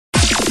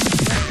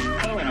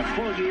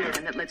full year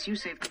and that lets you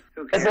save.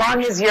 Okay. As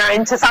long as you're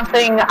into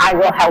something, I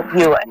will help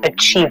you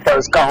achieve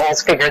those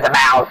goals, figure them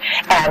out,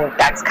 and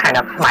that's kind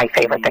of my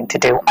favorite thing to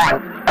do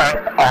on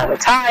Earth all the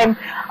time,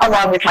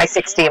 along with my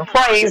 60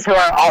 employees who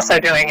are also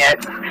doing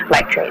it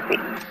like crazy.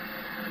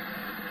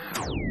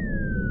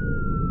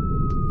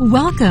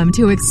 Welcome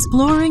to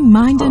Exploring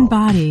Mind and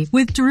Body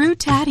with Drew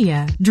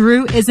Tadia.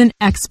 Drew is an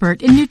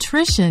expert in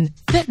nutrition,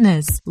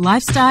 fitness,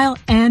 lifestyle,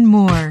 and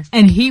more.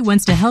 And he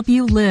wants to help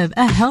you live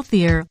a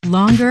healthier,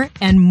 longer,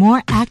 and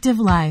more active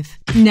life.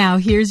 Now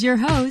here's your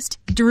host,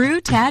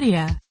 Drew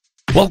Tadia.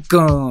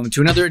 Welcome to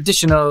another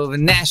edition of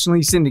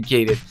Nationally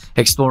Syndicated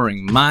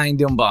Exploring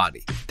Mind and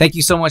Body. Thank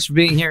you so much for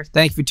being here.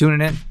 Thank you for tuning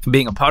in, for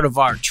being a part of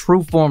our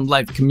True Form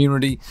Life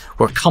community.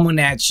 We're coming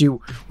at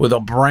you with a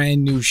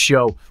brand new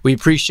show. We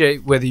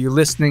appreciate whether you're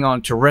listening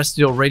on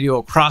terrestrial radio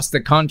across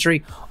the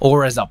country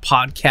or as a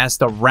podcast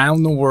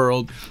around the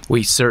world.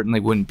 We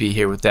certainly wouldn't be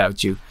here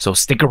without you. So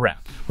stick around.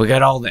 We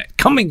got all that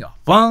coming up.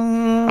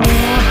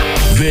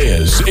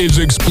 This is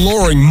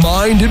Exploring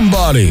Mind and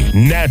Body.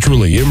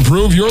 Naturally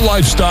improve your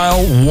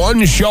lifestyle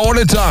one show at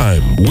a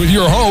time with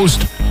your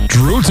host,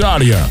 Drew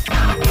Tadia.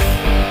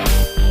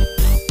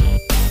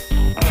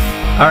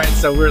 All right,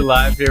 so we're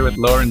live here with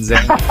Lauren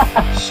Zander.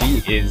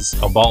 She is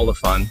a ball of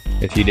fun.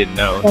 If you didn't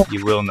know,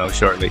 you will know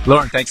shortly.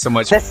 Lauren, thanks so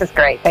much. This is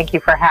great. Thank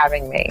you for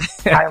having me.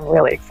 I'm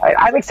really excited.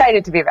 I'm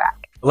excited to be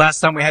back.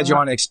 Last time we had you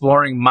on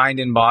Exploring Mind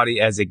and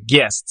Body as a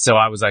guest, so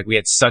I was like, we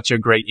had such a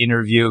great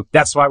interview.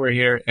 That's why we're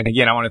here. And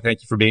again, I want to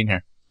thank you for being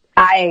here.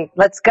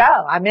 Let's go.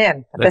 I'm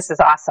in. This is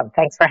awesome.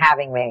 Thanks for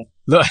having me.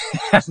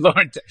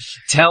 Lauren,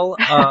 tell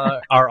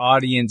our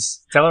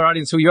audience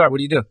who you are. What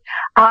do you do?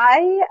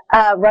 I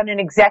run an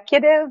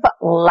executive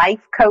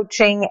life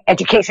coaching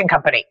education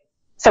company.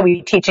 So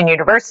we teach in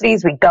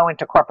universities, we go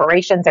into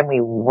corporations, and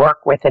we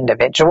work with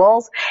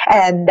individuals.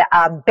 And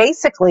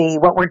basically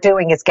what we're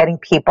doing is getting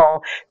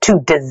people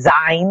to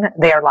design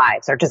their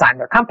lives or design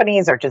their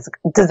companies or just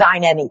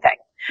design anything.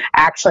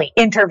 Actually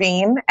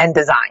intervene and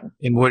design.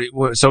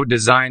 And so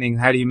designing,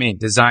 how do you mean?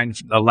 Design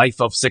a life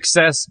of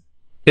success,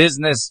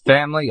 business,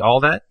 family,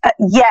 all that?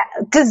 Yeah.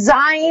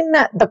 Design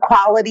the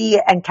quality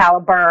and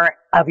caliber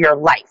of your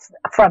life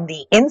from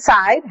the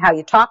inside, how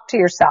you talk to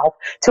yourself,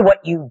 to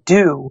what you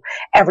do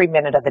every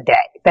minute of the day,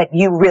 that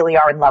you really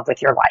are in love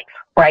with your life,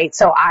 right?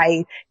 So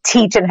I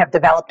teach and have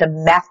developed a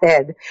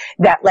method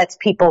that lets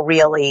people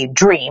really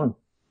dream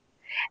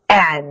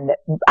and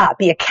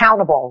be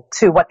accountable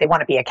to what they want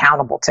to be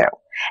accountable to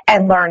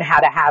and learn how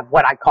to have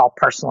what I call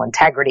personal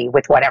integrity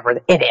with whatever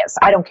it is.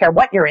 I don't care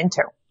what you're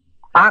into,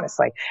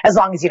 honestly, as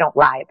long as you don't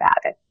lie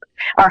about it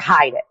or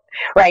hide it,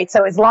 right?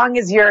 So as long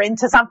as you're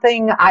into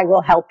something, I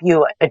will help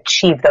you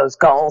achieve those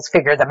goals,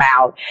 figure them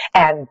out.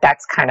 And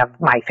that's kind of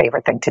my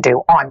favorite thing to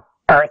do on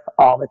Earth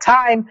all the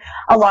time,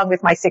 along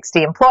with my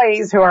 60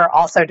 employees who are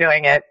also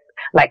doing it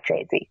like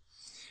crazy.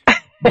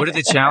 What are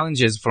the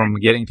challenges from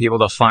getting people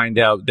to find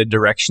out the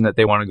direction that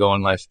they want to go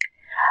in life?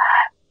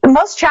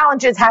 Most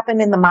challenges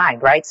happen in the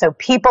mind, right? So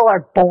people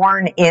are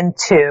born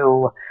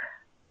into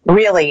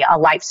really a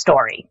life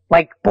story,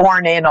 like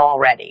born in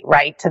already,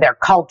 right? To their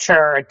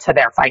culture, to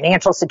their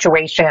financial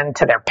situation,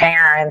 to their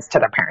parents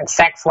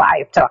sex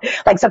life,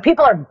 so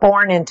people are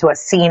born into a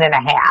scene and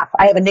a half.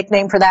 I have a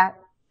nickname for that.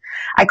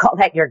 I call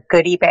that your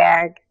goodie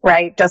bag,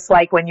 right? Just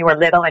like when you were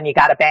little and you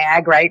got a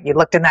bag, right? You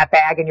looked in that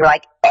bag and you're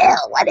like, ew,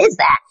 what is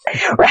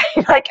that?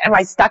 Right? Like, am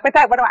I stuck with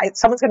that?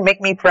 Someone's going to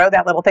make me throw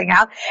that little thing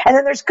out. And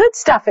then there's good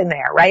stuff in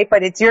there, right?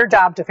 But it's your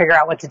job to figure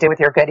out what to do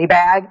with your goodie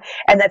bag.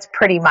 And that's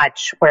pretty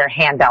much where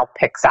Handel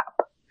picks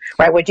up,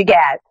 right? What'd you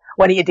get?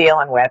 What are you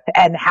dealing with?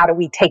 And how do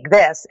we take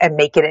this and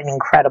make it an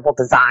incredible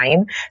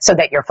design so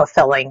that you're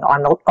fulfilling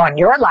on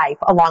your life,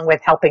 along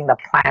with helping the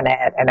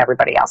planet and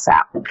everybody else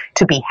out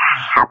to be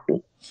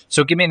happy?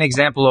 So give me an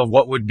example of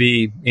what would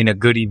be in a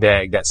goodie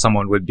bag that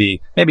someone would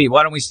be. Maybe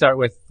why don't we start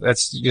with,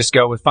 let's just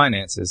go with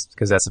finances,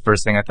 because that's the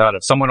first thing I thought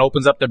of. Someone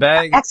opens up their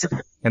bag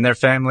and their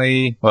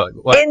family,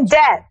 what? In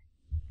debt.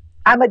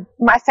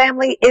 My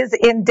family is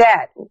in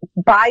debt,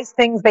 buys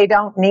things they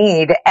don't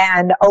need,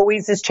 and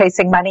always is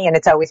chasing money, and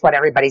it's always what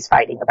everybody's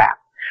fighting about,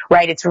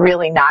 right? It's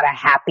really not a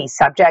happy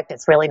subject.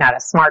 It's really not a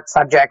smart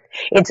subject.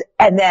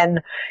 And then,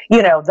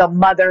 the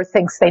mother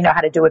thinks they know how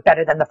to do it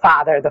better than the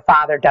father. The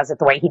father does it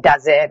the way he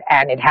does it,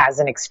 and it has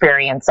an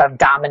experience of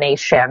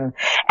domination.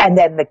 And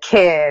then the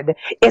kid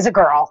is a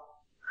girl,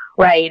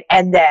 right?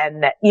 And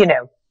then,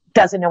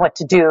 doesn't know what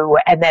to do,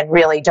 and then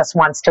really just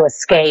wants to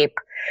escape,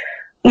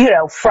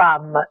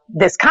 from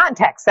this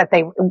context that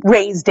they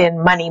raised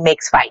in money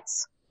makes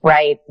fights,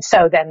 right?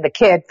 So then the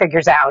kid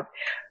figures out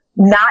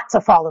not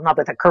to fall in love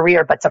with a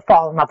career, but to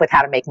fall in love with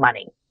how to make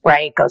money,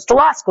 right? Goes to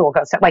law school,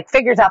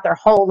 figures out their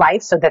whole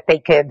life so that they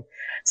could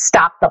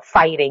stop the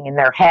fighting in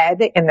their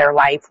head, in their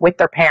life, with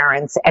their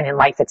parents, and in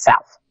life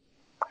itself.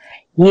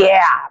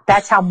 Yeah,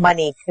 that's how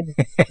money could,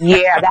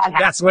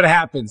 that's what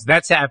happens.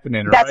 That's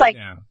happening right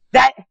now.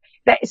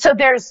 So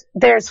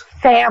there's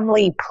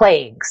family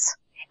plagues.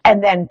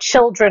 And then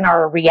children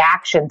are a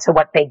reaction to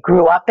what they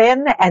grew up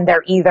in, and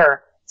they're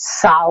either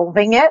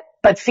solving it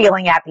but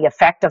feeling at the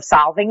effect of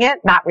solving it,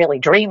 not really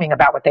dreaming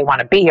about what they want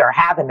to be or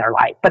have in their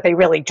life, but they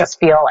really just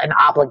feel an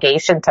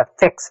obligation to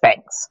fix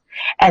things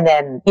and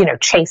then,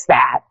 chase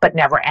that, but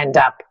never end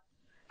up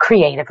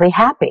creatively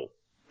happy.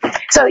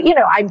 So,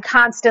 I'm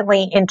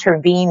constantly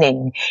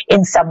intervening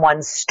in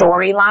someone's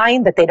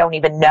storyline that they don't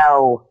even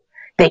know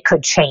they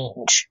could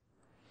change.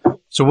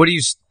 So where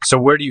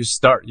do you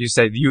start? You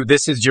say,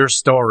 this is your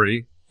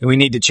story and we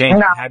need to change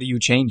it. How do you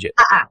change it?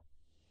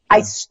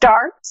 I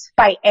start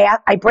by,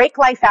 I break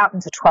life out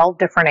into 12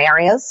 different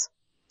areas,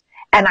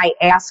 and I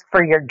ask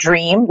for your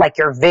dream, like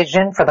your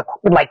vision for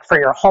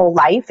your whole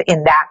life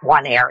in that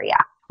one area,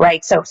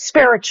 right? So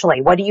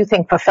spiritually, what do you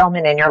think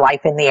fulfillment in your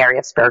life in the area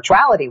of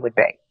spirituality would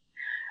be?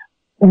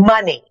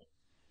 Money,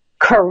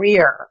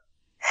 career,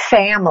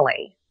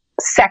 family,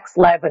 sex,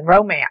 love, and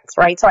romance,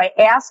 right? So I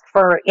ask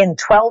for, in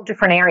 12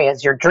 different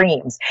areas, your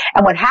dreams.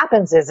 And what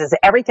happens is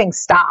everything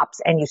stops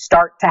and you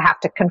start to have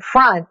to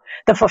confront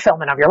the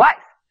fulfillment of your life,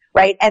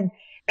 right? And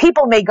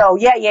people may go,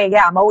 yeah,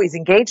 I'm always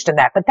engaged in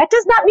that. But that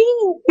does not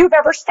mean you've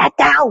ever sat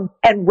down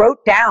and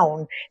wrote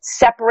down,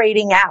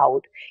 separating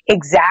out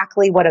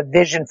exactly what a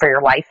vision for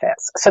your life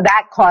is. So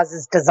that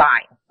causes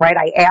design, right?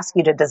 I ask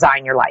you to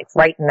design your life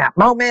right in that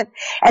moment.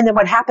 And then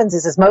what happens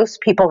is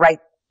most people write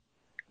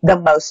the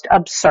most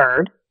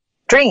absurd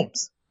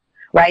dreams,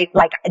 right?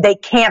 Like they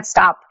can't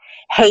stop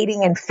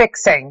hating and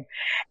fixing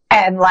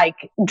and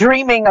like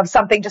dreaming of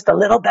something just a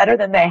little better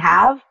than they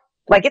have.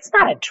 Like it's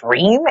not a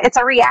dream. It's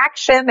a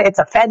reaction. It's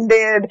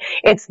offended.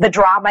 It's the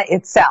drama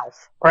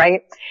itself,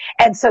 right?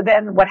 And so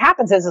then what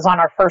happens is on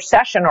our first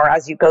session, or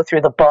as you go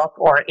through the book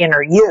or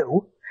Inner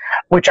You,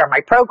 which are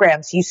my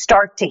programs, you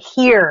start to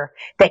hear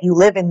that you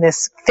live in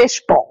this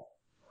fishbowl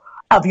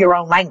of your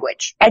own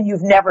language and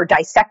you've never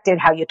dissected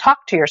how you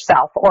talk to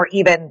yourself, or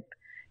even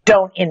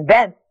don't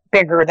invent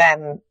bigger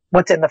than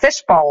what's in the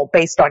fishbowl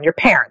based on your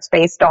parents,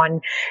 based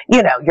on,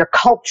 your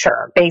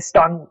culture, based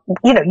on,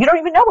 you don't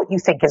even know what you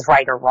think is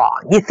right or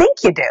wrong. You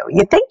think you do.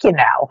 You think you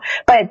know.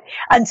 But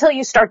until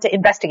you start to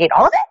investigate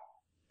all of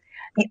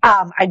it,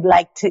 I'd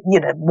like to,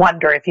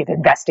 wonder if you've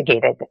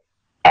investigated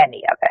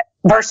any of it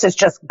versus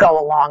just go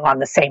along on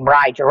the same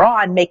ride you're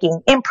on,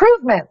 making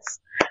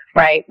improvements,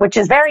 right? Which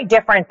is very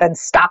different than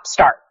stop,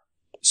 start.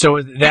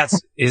 So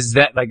is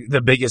that like the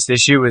biggest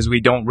issue is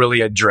we don't really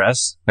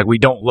address, like we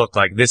don't look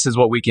like this is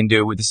what we can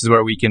do. This is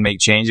where we can make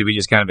change. We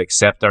just kind of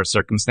accept our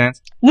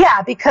circumstance.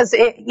 Yeah. Because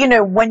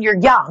when you're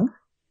young,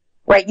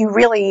 right, you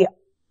really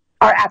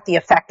are at the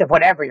effect of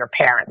whatever your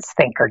parents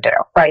think or do,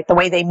 right? The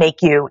way they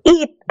make you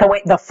eat,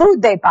 the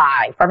food they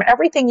buy, from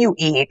everything you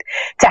eat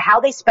to how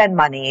they spend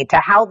money, to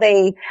how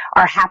they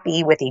are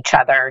happy with each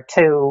other,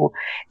 to,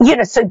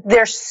 so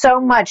there's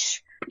so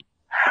much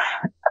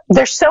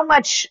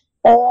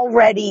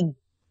already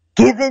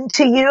given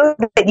to you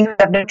that you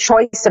have no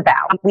choice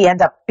about. We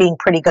end up being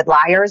pretty good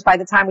liars by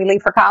the time we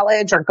leave for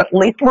college or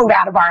move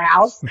out of our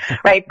house,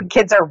 right?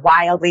 Kids are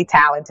wildly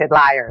talented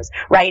liars,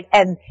 right?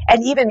 And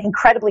even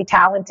incredibly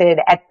talented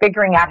at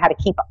figuring out how to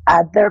keep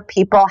other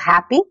people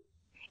happy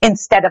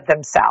instead of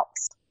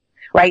themselves,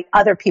 right?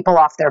 Other people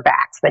off their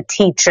backs, the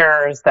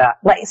teachers,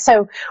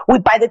 so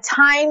by the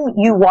time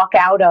you walk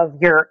out of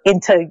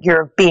into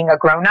your being a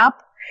grown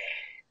up,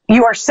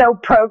 you are so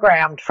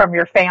programmed from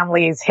your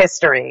family's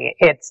history.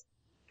 It's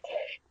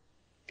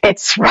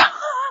rough.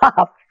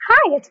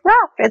 Hi, it's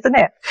rough, isn't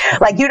it?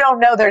 Like you don't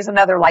know there's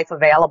another life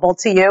available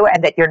to you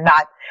and that you're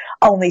not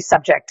only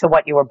subject to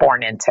what you were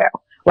born into,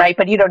 right?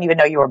 But you don't even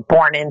know you were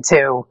born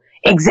into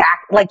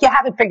like you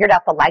haven't figured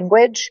out the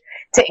language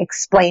to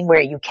explain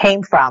where you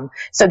came from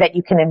so that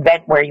you can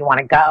invent where you want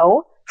to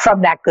go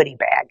from that goodie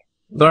bag.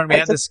 Lauren, we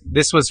had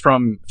this was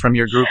from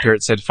your group here.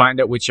 It said, find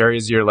out which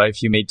areas of your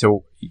life you may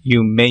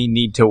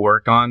need to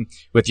work on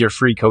with your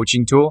free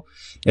coaching tool.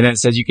 And then it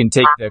says you can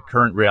take the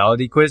current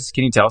reality quiz.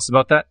 Can you tell us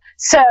about that?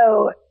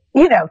 So,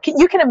 you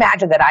can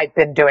imagine that I've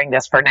been doing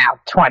this for now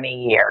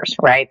 20 years,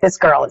 right? This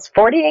girl is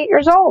 48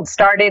 years old,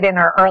 started in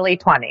her early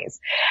 20s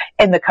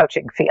in the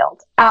coaching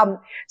field.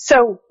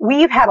 So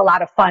we've had a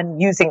lot of fun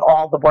using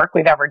all the work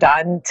we've ever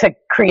done to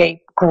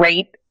create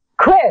great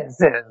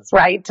quizzes,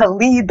 right? To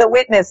lead the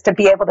witness, to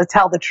be able to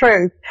tell the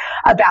truth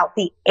about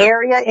the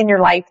area in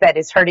your life that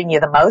is hurting you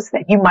the most,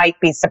 that you might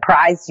be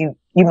surprised. You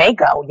may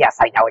go, yes,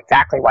 I know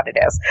exactly what it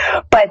is,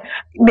 but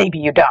maybe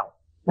you don't,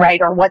 right?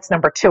 Or what's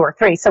number 2 or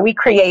 3. So we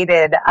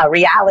created a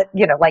reality,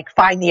 like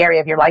find the area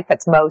of your life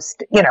that's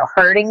most,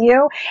 hurting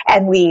you.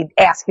 And we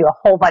ask you a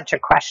whole bunch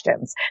of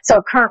questions. So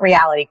a current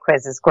reality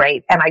quiz is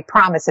great. And I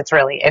promise it's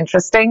really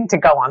interesting to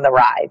go on the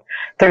ride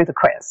through the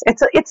quiz.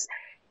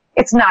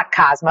 It's not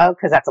Cosmo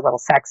because that's a little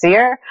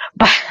sexier,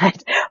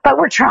 but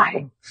we're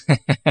trying.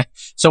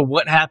 So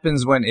what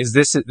happens when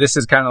this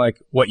is kind of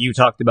like what you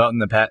talked about in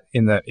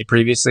the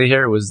previously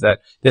here, was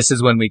that this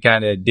is when we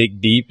kind of dig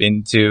deep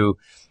into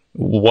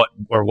what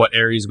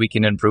areas we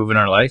can improve in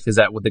our life. Is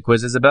that what the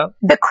quiz is about?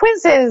 The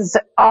quizzes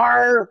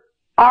are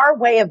our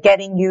way of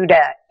getting you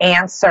to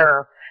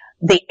answer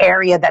the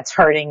area that's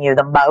hurting you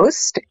the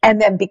most. And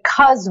then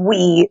because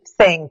we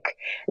think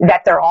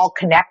that they're all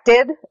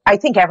connected, I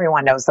think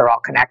everyone knows they're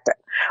all connected,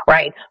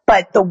 right?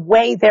 But the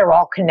way they're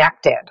all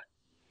connected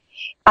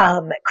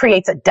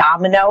creates a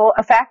domino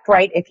effect,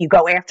 right? If you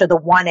go after the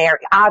one area,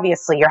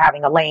 obviously you're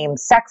having a lame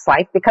sex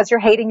life because you're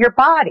hating your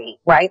body,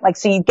 right? Like,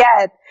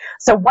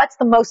 so what's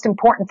the most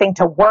important thing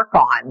to work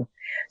on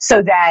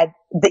so that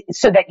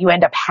you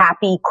end up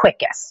happy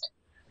quickest,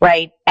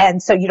 right?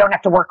 And so you don't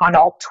have to work on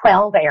all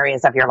 12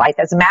 areas of your life.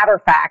 As a matter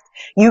of fact,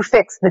 you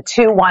fix the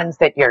 2 ones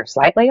that you're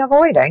slightly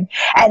avoiding,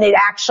 and it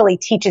actually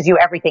teaches you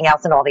everything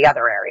else in all the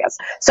other areas.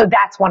 So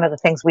that's one of the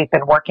things we've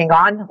been working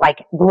on,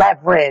 like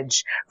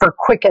leverage for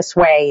quickest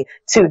way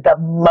to the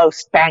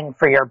most bang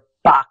for your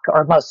buck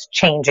or most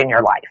change in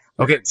your life.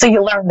 Okay. So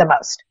you learn the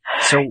most.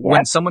 So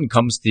when someone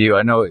comes to you,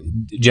 I know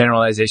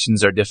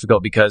generalizations are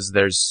difficult because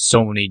there's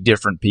so many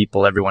different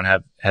people. Everyone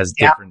has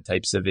different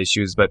types of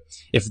issues. But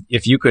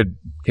if you could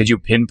you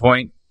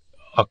pinpoint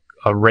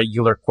a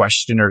regular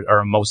question or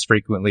a most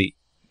frequent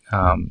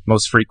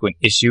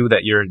issue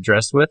that you're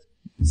addressed with?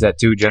 Is that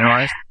too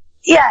generalized?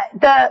 Yeah.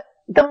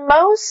 The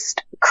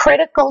most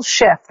critical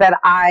shift that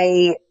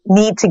I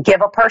need to give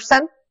a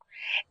person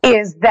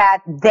is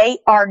that they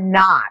are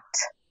not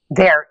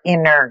their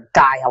inner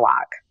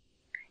dialogue.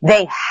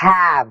 They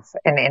have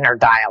an inner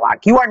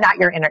dialogue. You are not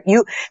your inner,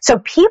 so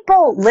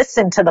people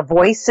listen to the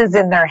voices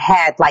in their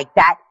head like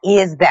that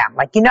is them.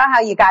 Like, you know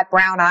how you got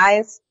brown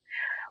eyes,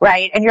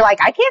 right? And you're like,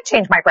 I can't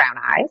change my brown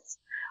eyes,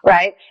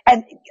 right?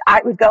 And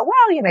I would go,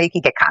 well, you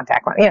could get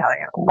contact,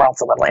 the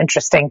world's a little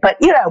interesting, but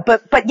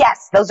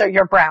yes, those are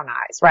your brown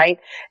eyes, right?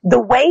 The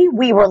way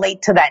we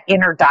relate to that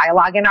inner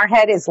dialogue in our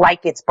head is like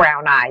it's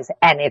brown eyes,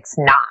 and it's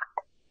not,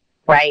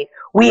 right?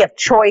 We have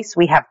choice.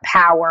 We have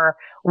power.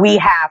 We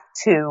have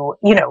to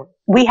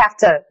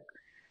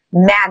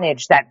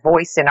manage that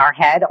voice in our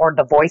head or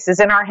the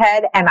voices in our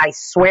head. And I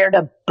swear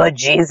to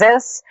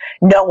bejesus,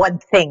 no one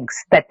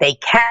thinks that they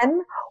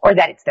can or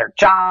that it's their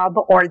job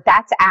or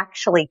that's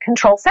actually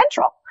control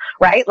central,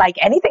 right? Like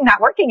anything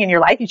not working in your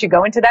life, you should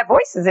go into that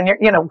voices and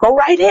go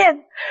right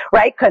in,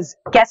 right? Because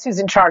guess who's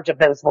in charge of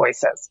those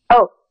voices?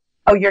 Oh,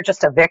 you're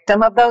just a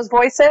victim of those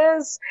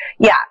voices?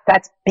 Yeah,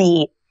 that's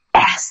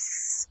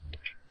BS.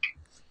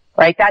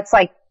 Right? That's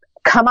like,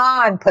 come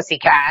on,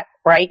 pussycat,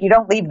 right? You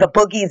don't leave the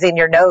boogies in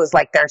your nose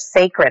like they're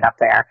sacred up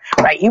there,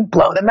 right? You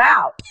blow them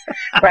out,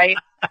 right?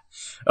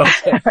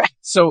 Okay.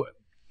 So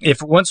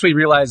once we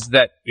realize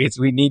that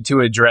we need to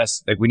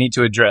address,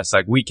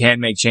 we can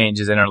make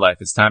changes in our life.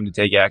 It's time to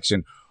take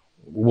action.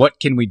 What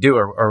can we do?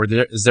 Or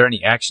is there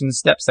any action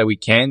steps that we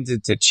can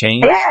to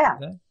change? Yeah.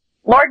 That?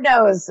 Lord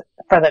knows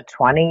for the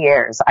 20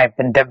 years I've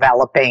been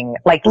developing,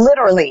 like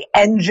literally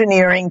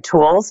engineering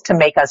tools to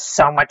make us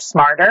so much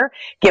smarter,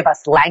 give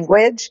us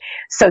language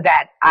so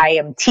that I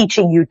am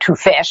teaching you to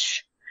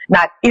fish.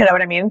 Not, you know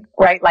what I mean?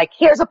 Right? Like,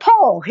 here's a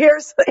pole.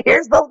 Here's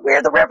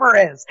where the river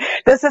is.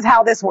 This is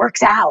how this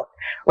works out.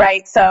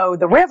 Right? So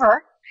the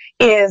river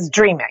is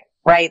dreaming.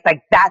 Right?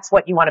 Like that's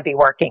what you want to be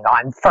working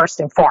on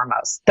first and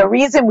foremost. The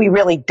reason we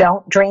really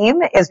don't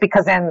dream is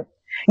because then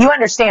you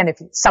understand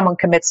if someone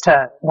commits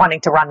to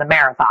wanting to run the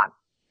marathon,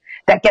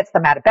 that gets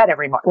them out of bed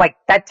every morning. Like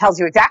that tells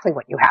you exactly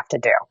what you have to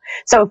do.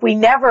 So if we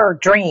never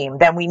dream,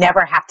 then we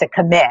never have to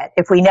commit.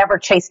 If we never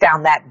chase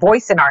down that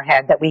voice in our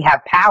head that we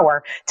have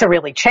power to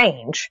really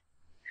change,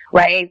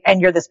 right?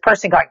 And you're this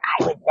person going,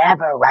 I would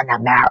never run a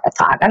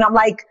marathon. And I'm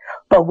like,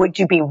 but would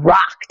you be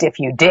rocked if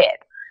you did?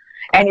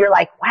 And you're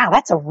like, wow,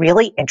 that's a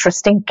really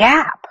interesting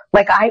gap.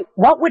 Like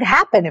what would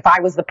happen if I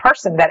was the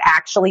person that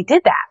actually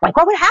did that? Like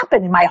what would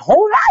happen in my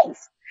whole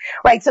life?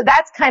 Right. So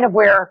that's kind of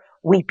where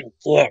we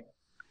begin,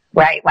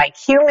 right? Like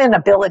human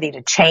ability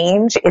to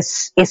change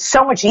is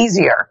so much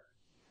easier,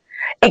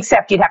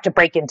 except you'd have to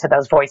break into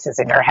those voices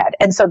in your head.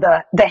 And so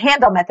the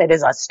Handel Method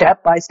is a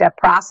step-by-step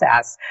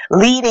process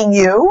leading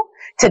you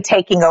to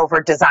taking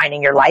over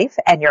designing your life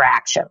and your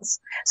actions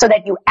so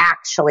that you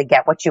actually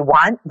get what you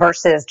want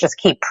versus just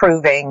keep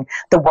proving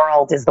the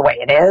world is the way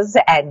it is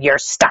and you're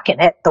stuck in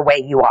it the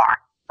way you are.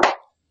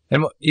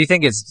 And you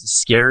think it's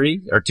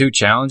scary or too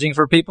challenging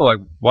for people? Like,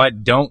 why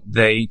don't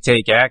they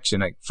take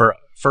action? Like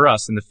for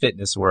us in the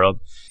fitness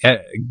world,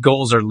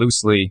 goals are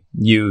loosely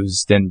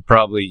used and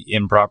probably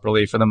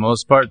improperly for the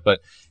most part, but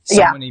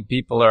many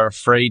people are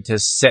afraid to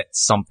set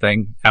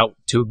something out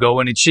to go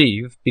and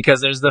achieve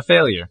because there's the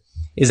failure.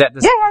 Is that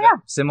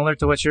similar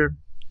to what you're...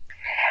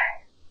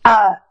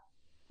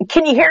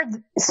 Can you hear?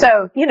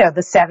 So,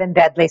 the 7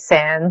 deadly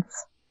sins,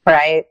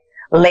 right?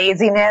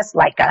 Laziness,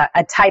 like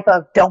a type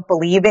of don't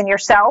believe in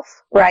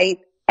yourself, right?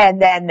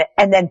 And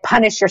then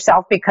punish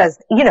yourself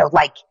because,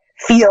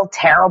 feel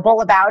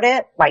terrible about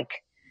it.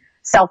 Like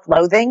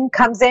self-loathing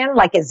comes in,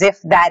 like as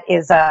if that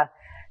is a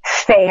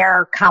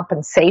fair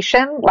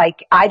compensation.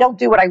 Like I don't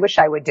do what I wish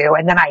I would do.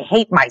 And then I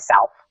hate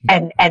myself.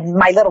 And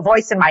my little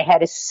voice in my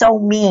head is so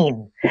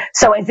mean.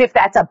 So as if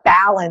that's a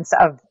balance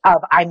of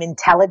I'm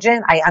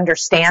intelligent. I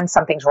understand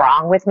something's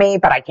wrong with me,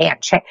 but I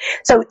can't change.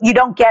 So you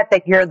don't get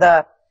that you're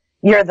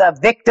the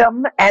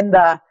victim and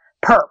the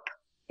perp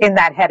in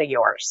that head of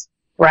yours,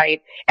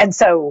 right? And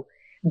so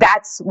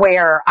that's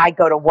where I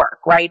go to work,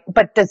 right?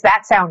 But does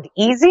that sound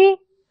easy?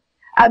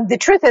 The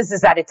truth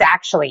is that it's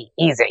actually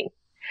easy.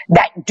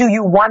 That do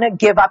you want to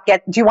give up? Do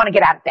you want to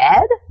get out of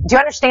bed? Do you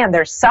understand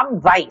there's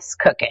some vice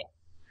cooking,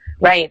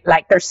 right?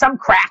 Like there's some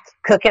crack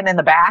cooking in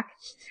the back,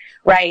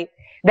 right?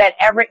 That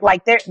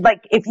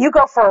if you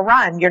go for a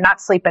run, you're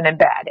not sleeping in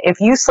bed.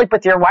 If you sleep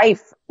with your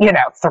wife,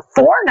 for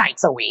 4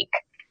 nights a week,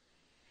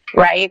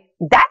 right?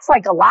 That's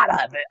like a lot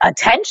of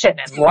attention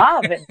and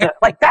love. And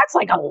that's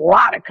like a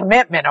lot of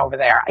commitment over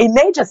there. It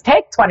may just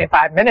take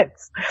 25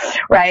 minutes,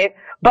 right?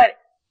 But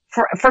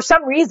for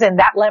some reason,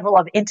 that level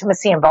of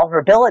intimacy and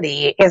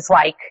vulnerability is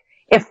like,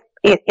 if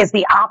it is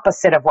the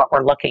opposite of what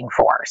we're looking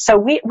for. So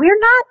we're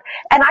not,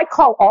 and I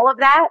call all of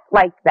that,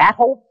 like that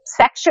whole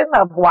section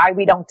of why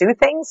we don't do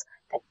things,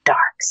 the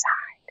dark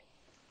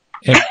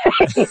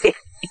side.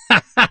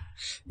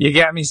 You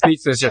got me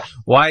speechless.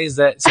 Why is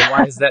that? So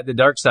why is that the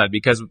dark side?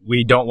 Because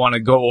we don't want to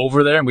go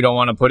over there and we don't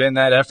want to put in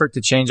that effort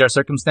to change our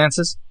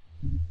circumstances?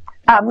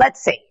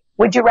 Let's see.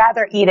 Would you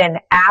rather eat an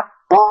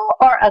apple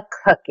or a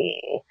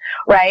cookie,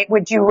 right?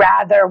 Would you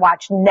rather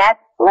watch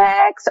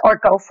Netflix or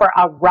go for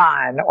a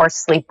run or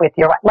sleep with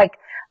your wife?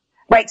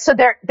 Right. So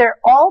they're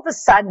all of a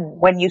sudden,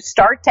 when you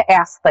start to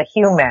ask the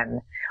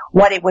human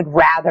what it would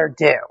rather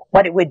do,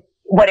 what it would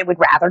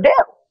rather do,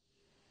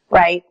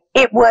 right?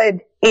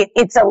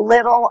 It's a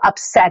little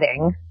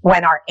upsetting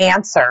when our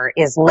answer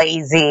is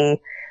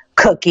lazy,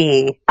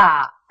 cookie,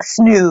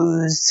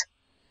 snooze,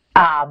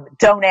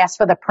 don't ask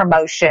for the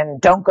promotion,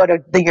 don't go to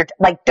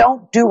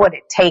don't do what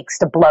it takes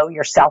to blow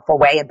yourself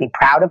away and be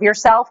proud of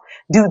yourself.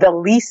 Do the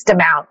least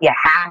amount you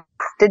have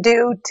to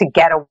do to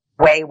get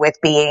away with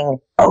being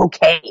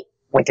okay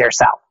with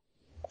yourself.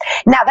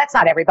 Now, that's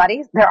not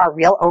everybody. There are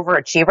real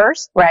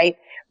overachievers, right?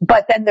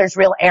 But then there's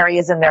real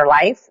areas in their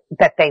life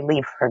that they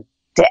leave for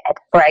dead,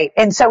 right?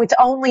 And so it's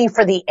only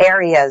for the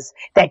areas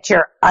that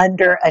you're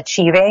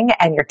underachieving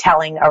and you're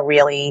telling a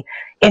really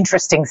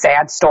interesting,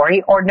 sad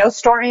story or no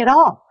story at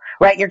all,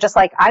 right? You're just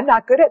like, I'm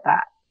not good at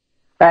that,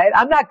 right?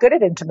 I'm not good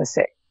at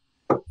intimacy.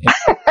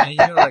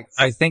 And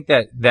I think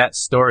that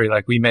story,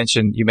 like you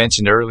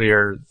mentioned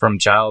earlier from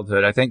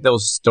childhood, I think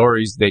those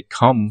stories, they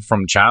come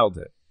from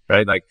childhood,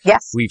 right? Like,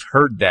 yes, we've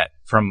heard that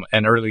from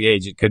an early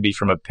age. It could be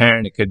from a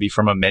parent. It could be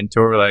from a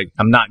mentor. Like,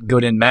 I'm not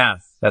good in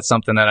math. That's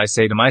something that I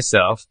say to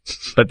myself,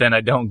 but then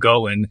I don't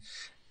go and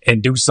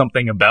do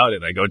something about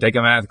it. I go take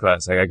a math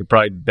class. Like, I could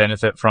probably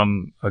benefit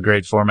from a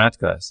grade 4 math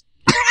class.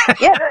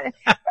 Yeah.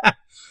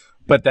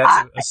 But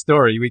that's a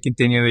story we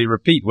continually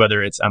repeat,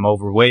 whether it's I'm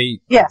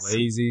overweight, yes, I'm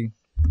lazy.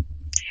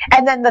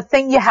 And then the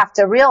thing you have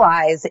to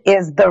realize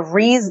is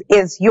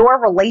is your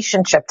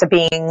relationship to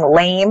being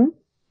lame,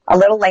 a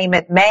little lame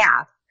at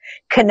math,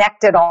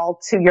 connected all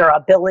to your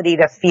ability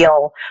to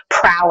feel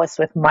prowess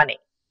with money,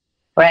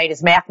 right?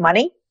 Is math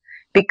money?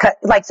 Because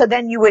so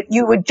then you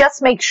would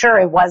just make sure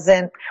it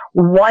wasn't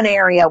one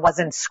area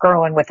wasn't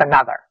screwing with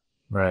another.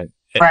 Right.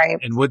 Right.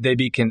 And would they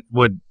be,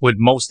 would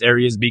most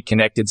areas be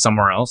connected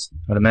somewhere else?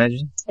 I'd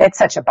imagine. It's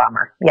such a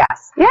bummer.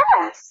 Yes.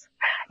 Yes.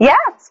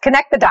 Yes.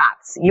 Connect the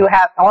dots. You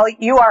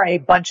are a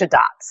bunch of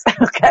dots.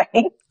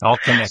 Okay. All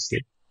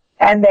connected.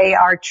 And they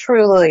are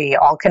truly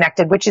all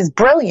connected, which is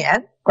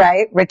brilliant,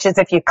 right? Which is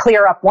if you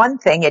clear up one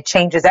thing, it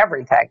changes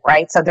everything,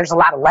 right? So there's a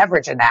lot of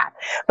leverage in that.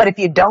 But if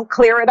you don't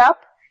clear it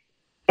up,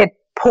 it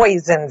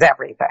poisons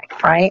everything,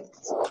 right?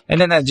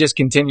 And then that just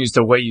continues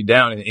to weigh you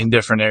down in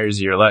different areas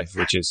of your life,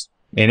 which is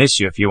an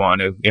issue if you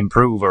want to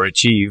improve or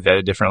achieve at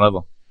a different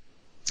level.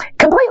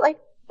 Completely.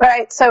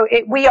 Right. So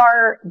we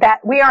are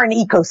an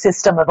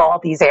ecosystem of all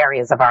these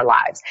areas of our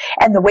lives.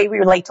 And the way we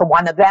relate to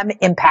one of them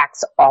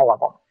impacts all of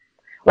them.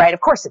 Right. Of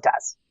course it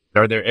does.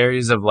 Are there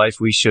areas of life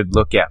we should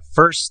look at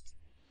first,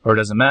 or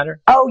does it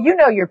matter? Oh, you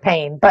know your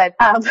pain, but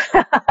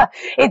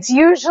it's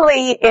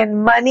usually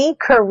in money,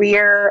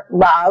 career,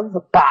 love,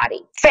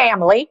 body,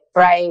 family,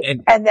 right?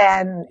 And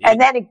then, is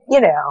that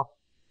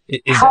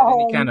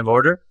any kind of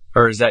order,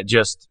 or is that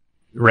just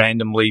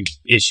randomly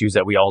issues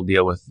that we all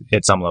deal with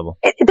at some level?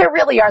 There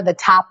really are the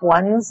top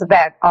ones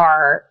that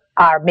are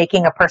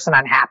making a person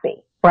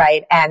unhappy,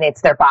 right? And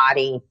it's their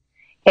body,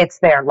 it's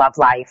their love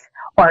life,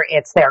 or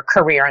it's their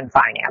career and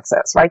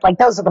finances, right? Like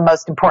those are the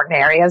most important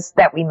areas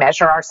that we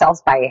measure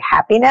ourselves by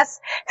happiness.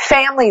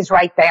 Family's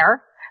right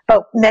there,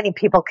 but many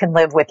people can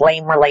live with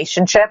lame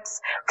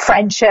relationships,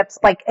 friendships.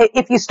 Like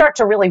if you start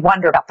to really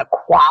wonder about the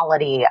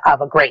quality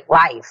of a great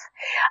life,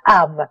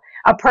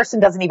 a person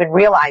doesn't even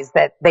realize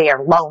that they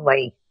are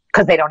lonely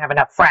because they don't have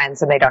enough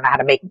friends and they don't know how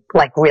to make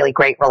like really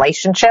great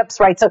relationships,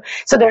 right? So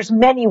there's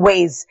many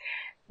ways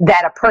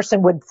that a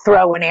person would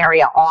throw an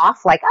area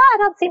off, like, I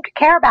don't seem to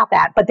care about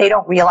that. But they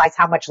don't realize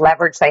how much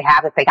leverage they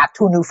have if they got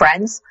 2 new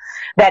friends,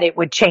 that it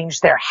would change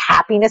their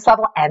happiness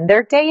level and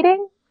their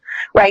dating,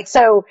 right?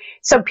 So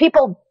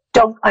people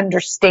don't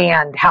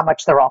understand how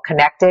much they're all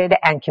connected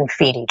and can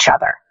feed each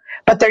other.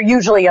 But there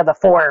usually are the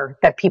 4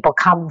 that people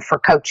come for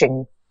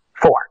coaching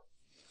for.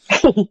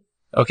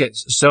 Okay.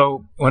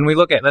 So when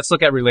let's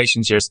look at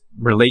relationships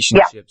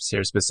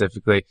here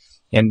specifically.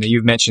 And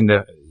you've mentioned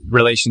the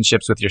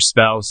relationships with your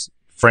spouse,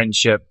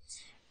 friendship.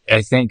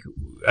 I think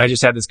I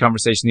just had this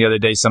conversation the other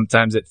day.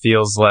 Sometimes it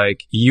feels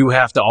like you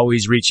have to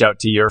always reach out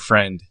to your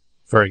friend,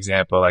 for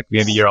example. Like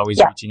maybe you're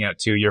always reaching out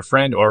to your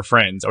friend or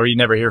friends, or you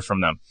never hear from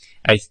them.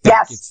 I think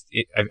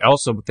I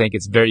also think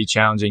it's very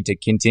challenging to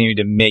continue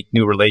to make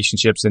new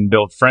relationships and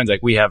build friends.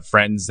 Like we have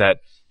friends that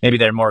maybe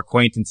they're more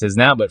acquaintances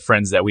now, but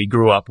friends that we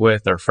grew up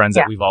with or friends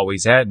that we've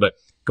always had, but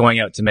going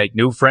out to make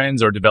new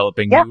friends or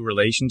developing new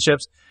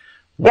relationships.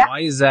 Why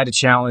is that a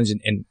challenge,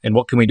 and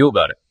what can we do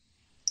about it?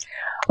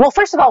 Well,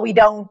 first of all, we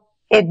don't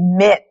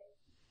admit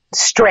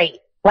straight.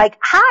 Like,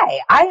 hi,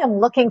 I am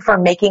looking for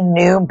making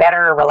new,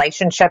 better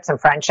relationships and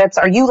friendships.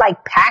 Are you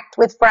like packed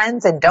with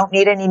friends and don't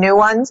need any new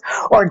ones?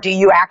 Or do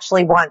you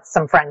actually want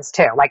some friends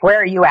too? Like, where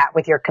are you at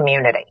with your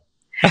community?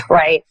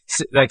 Right?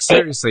 Like,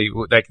 seriously,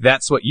 like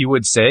that's what you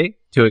would say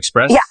to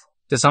express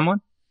to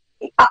someone?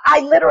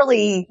 I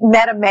literally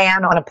met a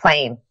man on a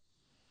plane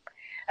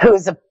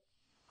who's an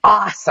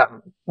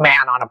awesome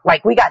man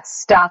like we got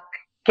stuck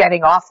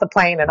getting off the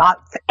plane and on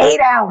 8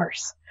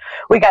 hours.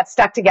 We got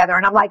stuck together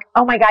and I'm like,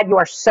 oh my God, you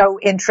are so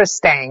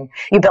interesting.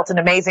 You built an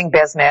amazing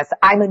business.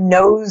 I'm a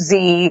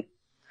nosy.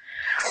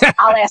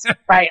 I'll ask,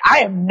 right? I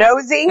am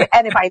nosy.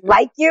 And if I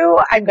like you,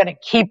 I'm going to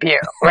keep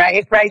you.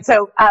 Right. Right.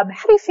 So, how do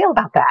you feel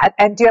about that?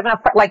 And do you have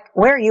enough, like,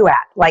 where are you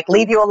at? Like,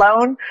 leave you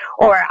alone,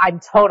 or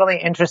I'm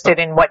totally interested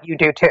in what you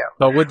do too.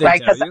 But would they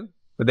tell you?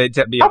 Would they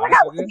be honest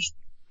with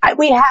you?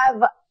 We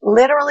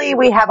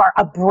have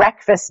a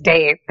breakfast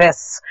date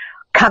this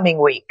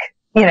coming week,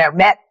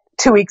 met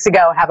 2 weeks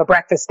ago, have a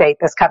breakfast date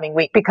this coming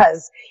week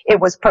because it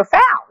was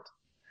profound,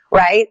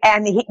 right?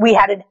 And we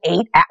had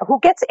who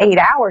gets 8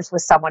 hours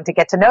with someone to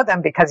get to know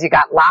them because you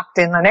got locked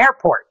in an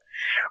airport,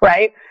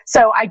 right?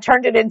 So I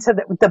turned it into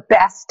the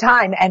best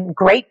time and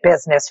great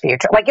business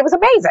future. Like it was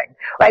amazing,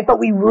 right? But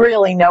we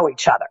really know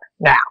each other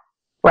now,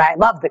 right? I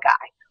love the guy,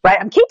 right?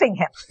 I'm keeping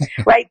him,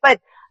 right?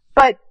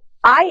 But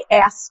I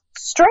ask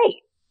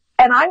straight,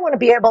 and I want to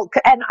be able,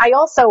 and I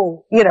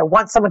also,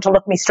 want someone to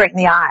look me straight in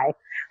the eye,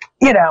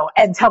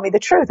 and tell me the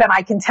truth. And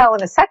I can tell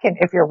in a second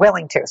if you're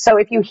willing to. So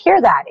if you hear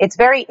that, it's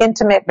very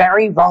intimate,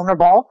 very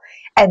vulnerable,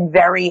 and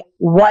very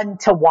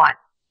one-to-one,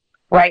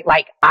 right?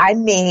 Like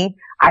I'm me,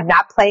 I'm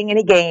not playing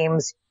any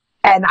games,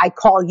 and I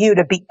call you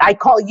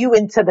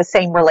into the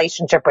same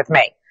relationship with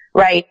me,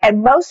 right?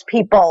 And most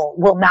people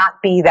will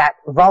not be that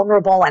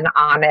vulnerable and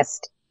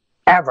honest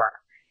ever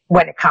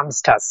when it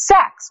comes to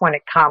sex, when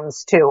it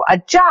comes to a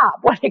job,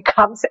 when it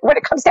comes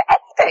to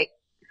anything.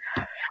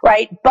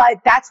 Right.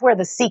 But that's where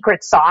the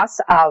secret sauce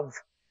of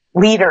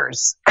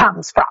leaders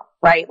comes from,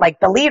 right? Like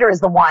the leader is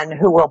the one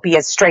who will be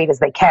as straight as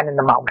they can in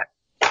the moment.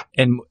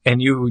 And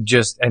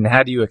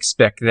how do you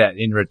expect that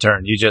in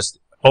return? You just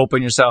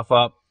open yourself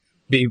up,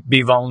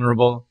 be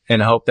vulnerable,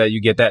 and hope that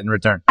you get that in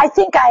return. I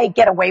think I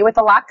get away with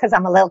a lot because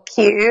I'm a little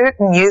cute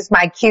and use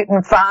my cute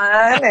and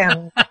fun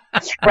and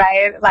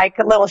right, like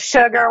a little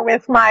sugar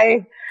with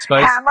my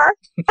hammer.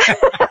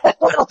 A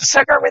little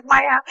sugar with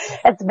my hammer.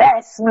 It's a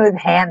very smooth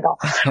handle,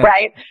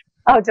 right?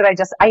 Oh,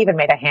 I even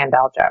made a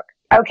Handel joke.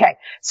 Okay.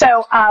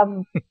 So,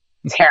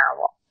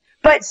 terrible.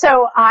 But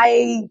so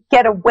I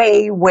get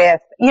away with,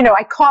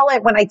 I call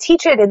it, when I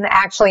teach it in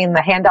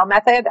the Handel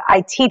Method,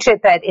 I teach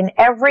it that in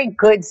every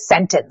good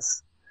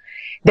sentence,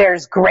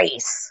 there's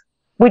grace.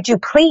 Would you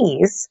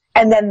please?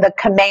 And then the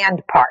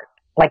command part,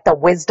 like the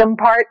wisdom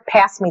part,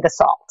 pass me the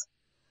salt,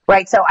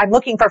 right? So I'm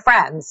looking for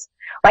friends,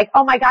 like,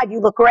 oh my God,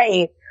 you look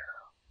great.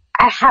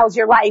 How's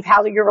your life?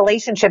 How are your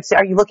relationships?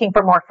 Are you looking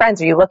for more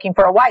friends? Are you looking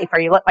for a wife?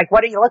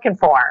 What are you looking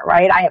for?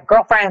 Right? I have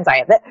girlfriends. I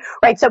have that.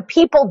 Right. So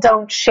people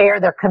don't share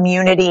their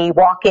community,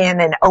 walk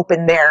in and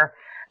open their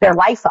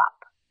life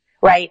up.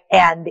 Right.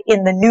 And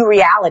in the new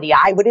reality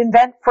I would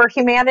invent for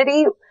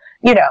humanity,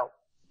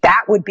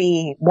 that would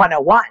be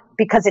 101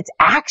 because it's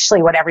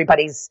actually what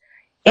everybody's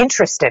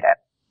interested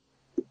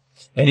in.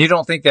 And you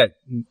don't think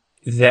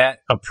that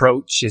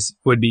approach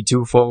would be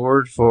too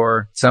forward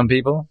for some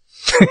people?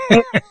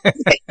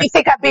 You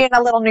think I'm being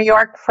a little New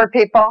York for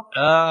people?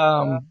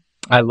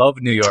 I love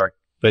New York,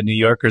 but New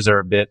Yorkers are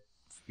a bit,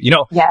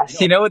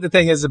 yes. You know what the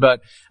thing is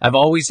about, I've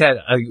always had,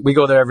 we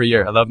go there every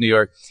year. I love New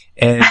York.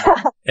 And,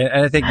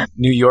 and I think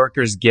New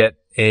Yorkers get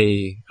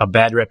a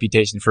bad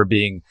reputation for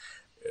being,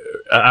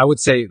 I would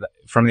say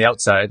from the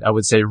outside, I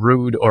would say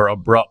rude or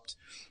abrupt.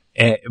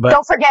 But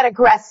don't forget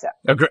aggressive.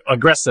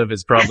 Aggressive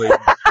is probably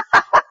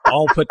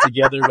all put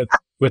together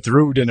with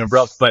rude and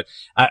abrupt. But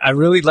I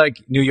really like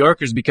New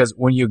Yorkers because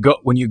when you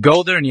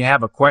go there and you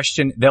have a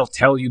question, they'll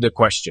tell you the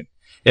question.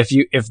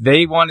 If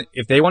they want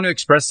to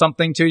express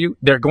something to you,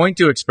 they're going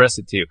to express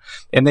it to you.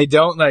 And they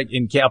don't like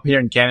up here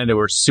in Canada,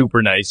 we're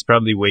super nice,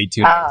 probably way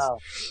too nice.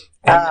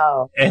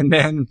 And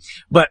then,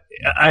 but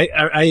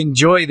I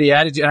enjoy the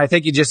attitude. And I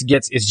think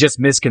it's just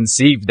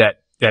misconceived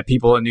that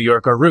people in New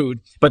York are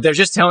rude, but they're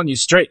just telling you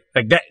straight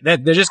like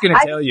that they're just going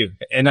to tell you.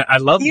 And I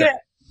love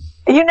that.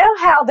 You know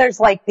how there's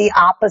like the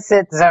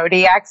opposite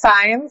zodiac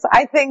signs?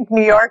 I think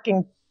New York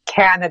and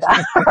Canada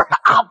are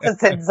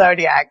opposite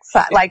zodiac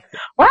signs. Like,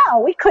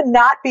 wow, we could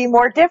not be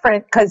more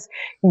different because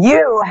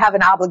you have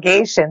an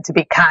obligation to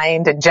be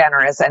kind and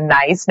generous and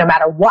nice no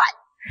matter what.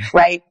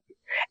 right?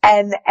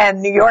 And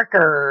New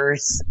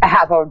Yorkers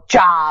have a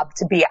job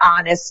to be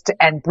honest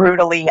and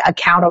brutally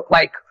accountable.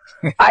 Like,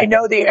 I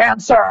know the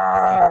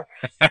answer.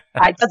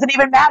 It doesn't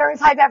even matter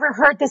if I've ever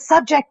heard the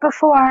subject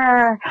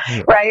before,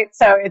 right?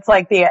 So it's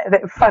like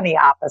the funny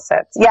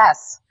opposites.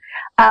 Yes.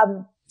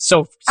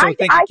 So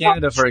think of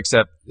Canada for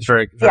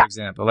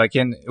example. Like,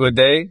 would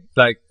they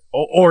like,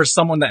 or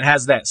someone that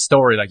has that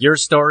story, like your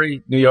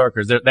story, New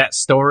Yorkers, that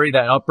story,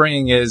 that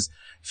upbringing is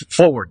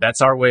forward.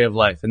 That's our way of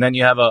life. And then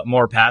you have a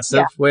more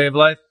passive way of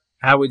life.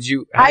 How would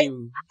you? I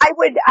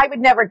would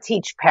never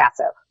teach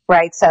passive,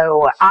 right?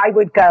 So I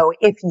would go,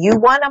 if you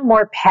want a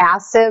more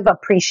passive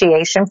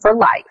appreciation for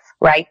life,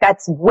 right?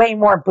 That's way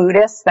more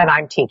Buddhist than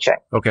I'm teaching.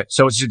 Okay.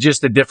 So it's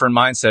just a different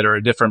mindset or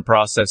a different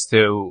process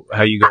to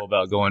how you go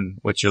about going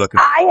what you're looking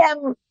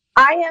for.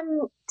 I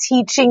am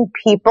teaching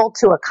people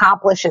to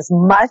accomplish as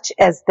much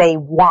as they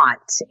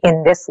want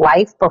in this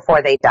life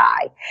before they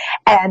die.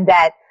 And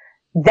that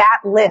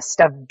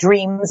list of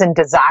dreams and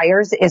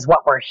desires is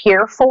what we're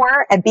here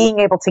for, and being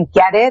able to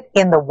get it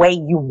in the way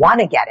you want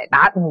to get it,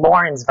 not in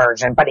Lauren's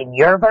version, but in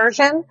your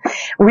version,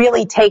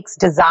 really takes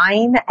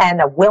design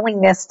and a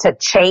willingness to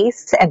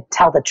chase and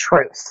tell the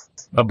truth.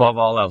 Above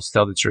all else,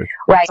 tell the truth.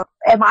 Right.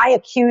 Am I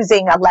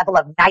accusing a level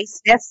of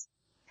niceness?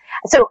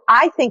 So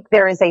I think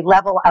there is a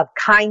level of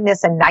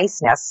kindness and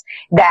niceness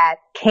that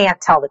can't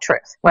tell the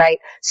truth, right?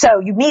 So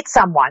you meet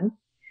someone,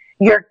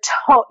 watch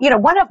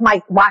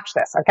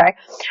this, okay?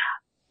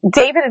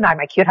 David and I,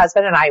 my cute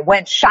husband and I,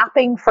 went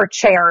shopping for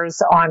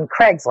chairs on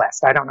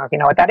Craigslist. I don't know if you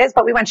know what that is,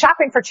 but we went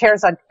shopping for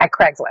chairs at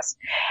Craigslist.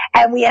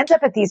 And we end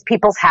up at these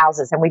people's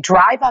houses, and we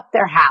drive up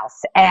their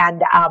house,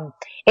 and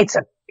it's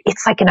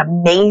like an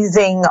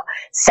amazing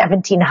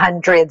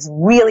 1700s,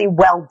 really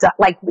well done.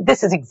 Like,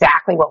 this is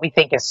exactly what we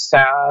think is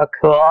so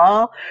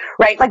cool,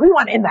 right? Like, we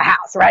want in the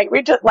house, right?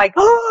 We're just like,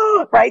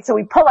 oh, right? So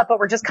we pull up, but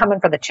we're just coming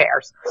for the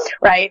chairs,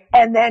 right?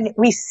 And then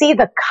we see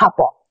the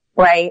couple,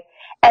 right?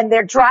 And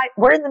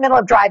we're in the middle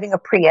of driving a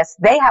Prius.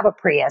 They have a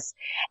Prius,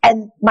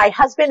 and my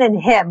husband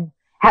and him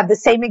have the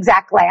same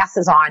exact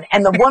glasses on.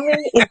 And the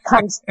woman,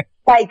 comes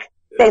like,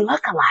 they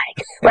look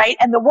alike, right?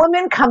 And the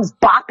woman comes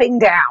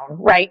bopping down,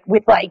 right?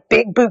 With like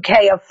big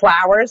bouquet of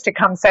flowers to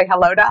come say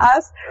hello to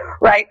us,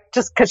 right?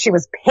 Just cause she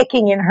was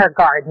picking in her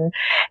garden.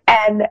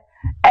 And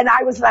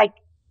I was like,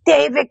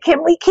 David,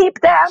 can we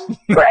keep them?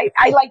 Right?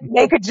 I like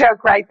make a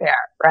joke right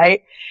there,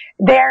 right?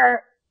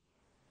 They're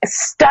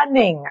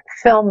stunning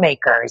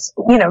filmmakers,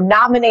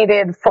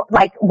 nominated for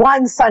like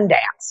won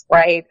Sundance,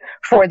 right?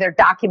 For their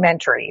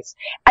documentaries.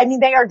 I mean,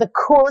 they are the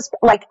coolest.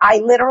 Like, I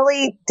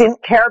literally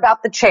didn't care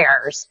about the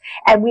chairs,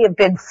 and we have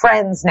been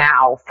friends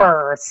now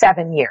for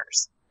 7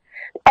 years.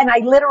 And I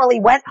literally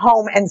went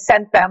home and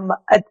sent them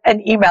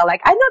an email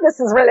like, I know this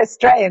is really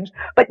strange,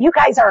 but you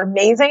guys are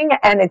amazing.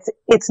 And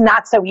it's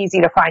not so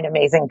easy to find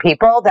amazing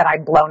people that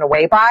I'm blown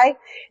away by,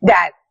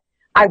 that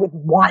I would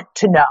want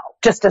to know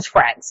just as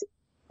friends.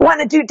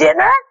 Want to do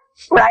dinner?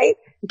 Right?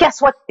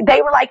 Guess what?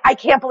 They were like, I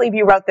can't believe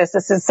you wrote this.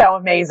 This is so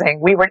amazing.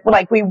 We were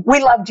like, we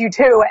loved you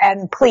too.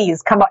 And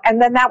please come on. And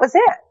then that was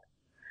it.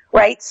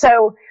 Right?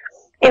 So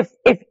if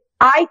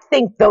I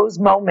think those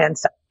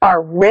moments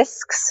are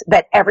risks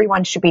that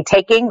everyone should be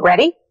taking.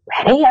 Ready,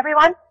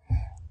 everyone?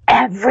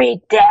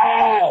 Every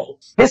day.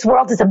 This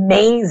world is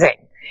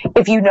amazing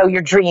if you know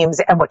your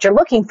dreams and what you're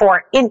looking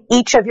for in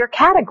each of your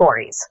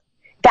categories.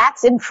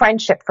 That's in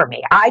friendship for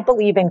me. I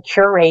believe in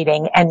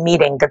curating and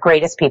meeting the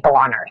greatest people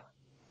on earth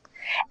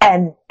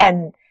and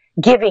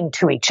giving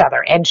to each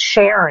other and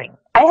sharing.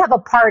 I have a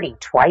party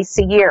twice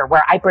a year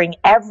where I bring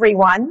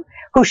everyone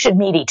who should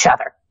meet each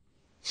other.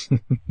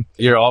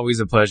 You're always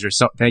a pleasure.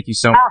 So thank you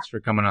so much for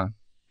coming on.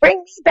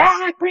 Bring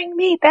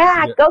me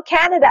back. Yeah. Go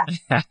Canada.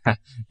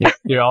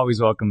 You're always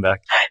welcome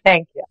back.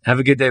 Thank you. Have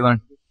a good day,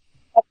 Lauren.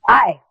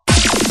 Bye.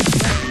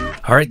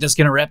 All right, that's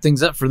going to wrap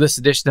things up for this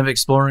edition of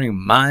Exploring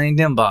Mind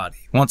and Body.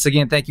 Once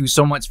again, thank you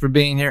so much for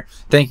being here.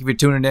 Thank you for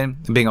tuning in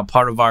and being a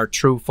part of our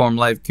True Form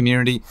Life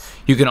community.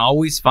 You can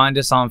always find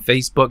us on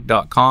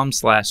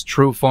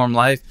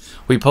Facebook.com/TrueFormLife.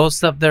 We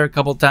post up there a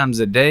couple times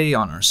a day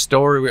on our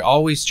story. We're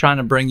always trying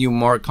to bring you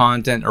more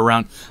content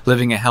around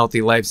living a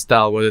healthy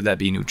lifestyle, whether that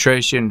be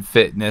nutrition,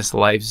 fitness,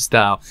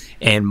 lifestyle,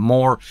 and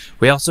more.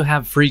 We also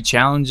have free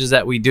challenges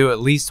that we do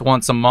at least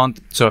once a month.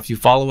 So if you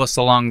follow us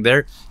along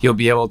there, you'll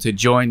be able to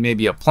join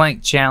maybe a plank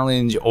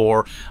challenge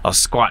or a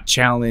squat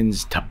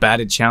challenge,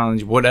 Tabata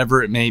challenge,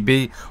 whatever it may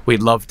be.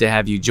 We'd love to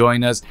have you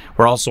join us.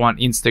 We're also on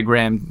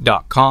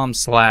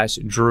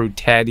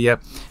Instagram.com/DrewTadia.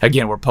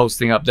 Again, we're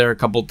posting up there a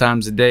couple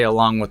times a day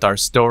along with our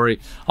story,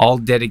 all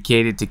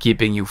dedicated to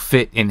keeping you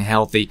fit and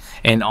healthy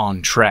and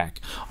on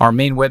track. Our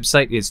main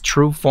website is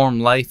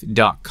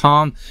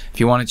TrueFormLife.com.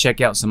 If you want to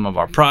check out some of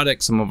our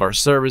products, some of our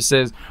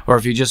services, or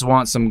if you just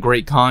want some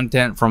great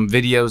content from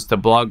videos to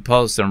blog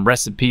posts and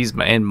recipes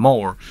and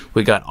more,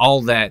 we got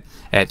all that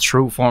at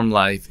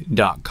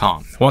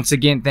TrueFormLife.com. Once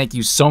again, thank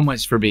you so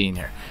much for being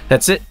here.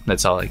 That's it.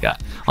 That's all I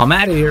got. I'm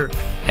out of here.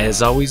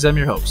 As always, I'm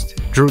your host,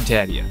 Drew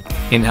Tadia,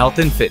 in health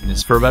and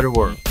fitness for a better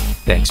world.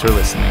 Thanks for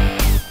listening.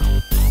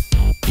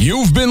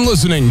 You've been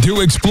listening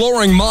to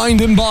Exploring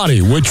Mind and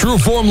Body with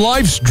Trueform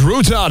Life's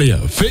Drew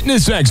Tadia,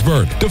 fitness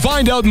expert. To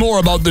find out more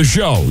about the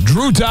show,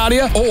 Drew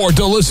Tadia, or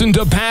to listen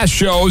to past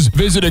shows,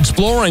 visit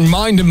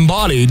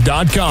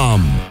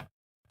exploringmindandbody.com.